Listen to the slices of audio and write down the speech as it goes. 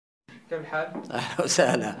كيف الحال؟ أهلا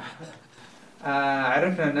وسهلا.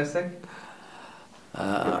 عرفنا نفسك.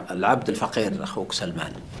 العبد الفقير أخوك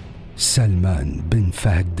سلمان. سلمان بن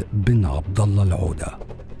فهد بن عبد الله العودة،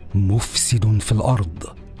 مفسد في الأرض،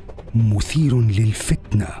 مثير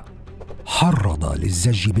للفتنة، حرض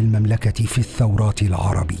للزج بالمملكة في الثورات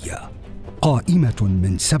العربية. قائمة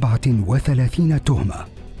من 37 تهمة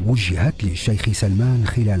وجهت للشيخ سلمان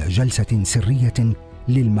خلال جلسة سرية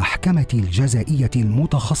للمحكمة الجزائية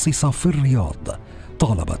المتخصصة في الرياض،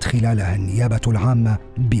 طالبت خلالها النيابة العامة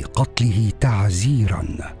بقتله تعزيراً.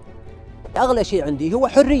 أغلى شيء عندي هو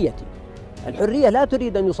حريتي. الحرية لا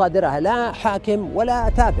تريد أن يصادرها لا حاكم ولا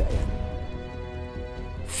تابع يعني.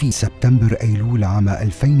 في سبتمبر أيلول عام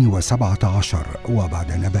 2017،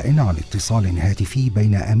 وبعد نبأ عن اتصال هاتفي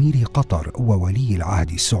بين أمير قطر وولي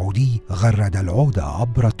العهد السعودي، غرد العودة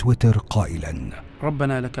عبر تويتر قائلاً: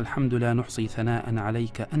 ربنا لك الحمد لا نحصي ثناء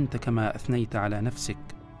عليك أنت كما أثنيت على نفسك،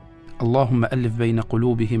 اللهم ألف بين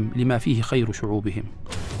قلوبهم لما فيه خير شعوبهم.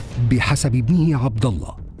 بحسب ابنه عبد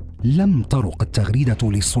الله، لم ترق التغريدة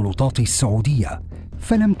للسلطات السعودية،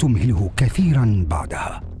 فلم تمهله كثيراً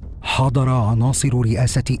بعدها. حضر عناصر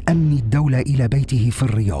رئاسة أمن الدولة إلى بيته في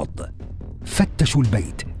الرياض، فتشوا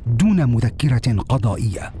البيت دون مذكرة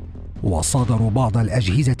قضائية، وصادروا بعض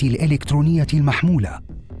الأجهزة الإلكترونية المحمولة،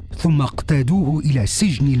 ثم اقتادوه إلى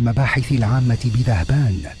سجن المباحث العامة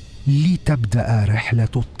بذهبان لتبدأ رحلة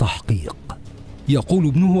التحقيق. يقول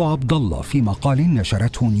ابنه عبد الله في مقال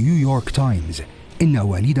نشرته نيويورك تايمز إن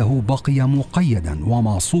والده بقي مقيداً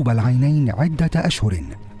ومعصوب العينين عدة أشهر،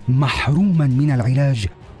 محروماً من العلاج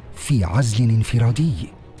في عزل انفرادي.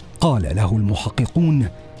 قال له المحققون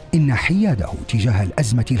إن حياده تجاه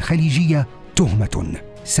الأزمة الخليجية تهمة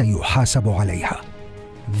سيحاسب عليها.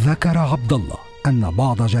 ذكر عبد الله أن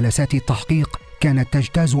بعض جلسات التحقيق كانت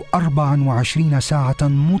تجتاز 24 ساعة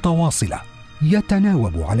متواصلة،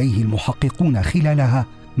 يتناوب عليه المحققون خلالها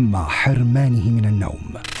مع حرمانه من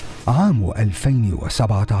النوم. عام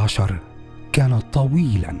 2017 كان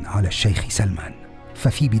طويلاً على الشيخ سلمان،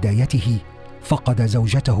 ففي بدايته فقد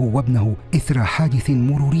زوجته وابنه إثر حادث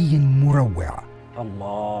مروري مروع.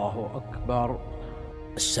 الله أكبر.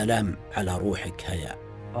 السلام على روحك هيا.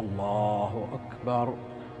 الله أكبر.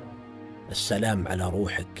 السلام على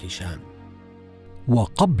روحك هشام.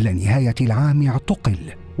 وقبل نهاية العام اعتقل،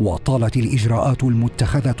 وطالت الإجراءات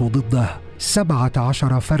المتخذة ضده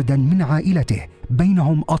 17 فرداً من عائلته،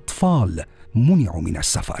 بينهم أطفال منعوا من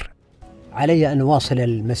السفر. علي أن أواصل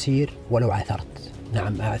المسير ولو عثرت.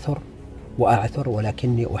 نعم أعثر وأعثر،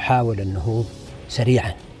 ولكني أحاول النهوض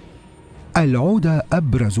سريعاً. العودة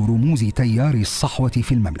أبرز رموز تيار الصحوة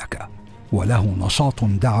في المملكة، وله نشاط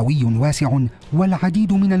دعوي واسع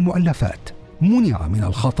والعديد من المؤلفات. منع من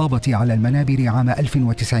الخطابة على المنابر عام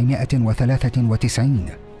 1993،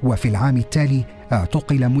 وفي العام التالي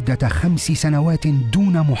اعتقل مدة 5 سنوات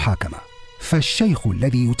دون محاكمة. فالشيخ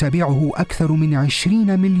الذي يتابعه أكثر من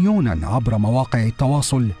 20 مليوناً عبر مواقع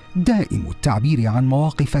التواصل دائم التعبير عن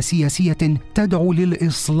مواقف سياسية تدعو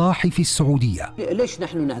للإصلاح في السعودية. ليش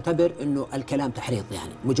نحن نعتبر أنه الكلام تحريض؟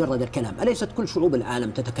 يعني مجرد الكلام. أليست كل شعوب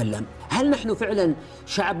العالم تتكلم؟ هل نحن فعلا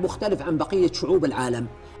شعب مختلف عن بقية شعوب العالم؟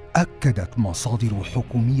 أكدت مصادر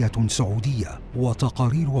حكومية سعودية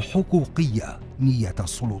وتقارير حقوقية نية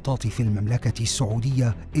السلطات في المملكة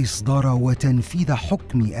السعودية إصدار وتنفيذ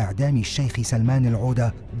حكم إعدام الشيخ سلمان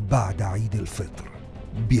العودة بعد عيد الفطر.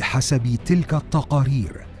 بحسب تلك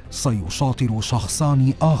التقارير، سيشاطر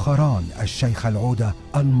شخصان آخران الشيخ العودة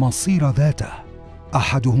المصير ذاته،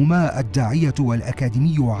 أحدهما الداعية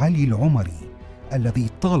والأكاديمي علي العمري، الذي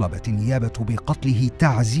طالبت النيابة بقتله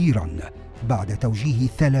تعزيراً بعد توجيه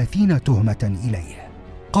 30 تهمة إليه.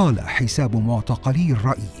 قال حساب معتقلي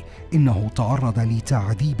الرأي إنه تعرض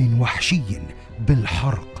لتعذيب وحشي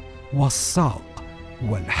بالحرق والصعق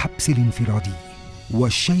والحبس الانفرادي.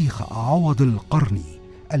 والشيخ عوض القرني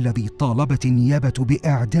الذي طالبت النيابة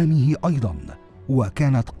بإعدامه أيضاً،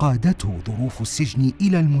 وكانت قادته ظروف السجن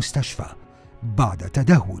إلى المستشفى بعد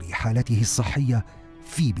تدهور حالته الصحية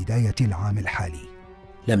في بداية العام الحالي.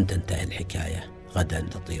 لم تنتهي الحكاية، غدا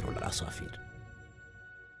تطير العصافير.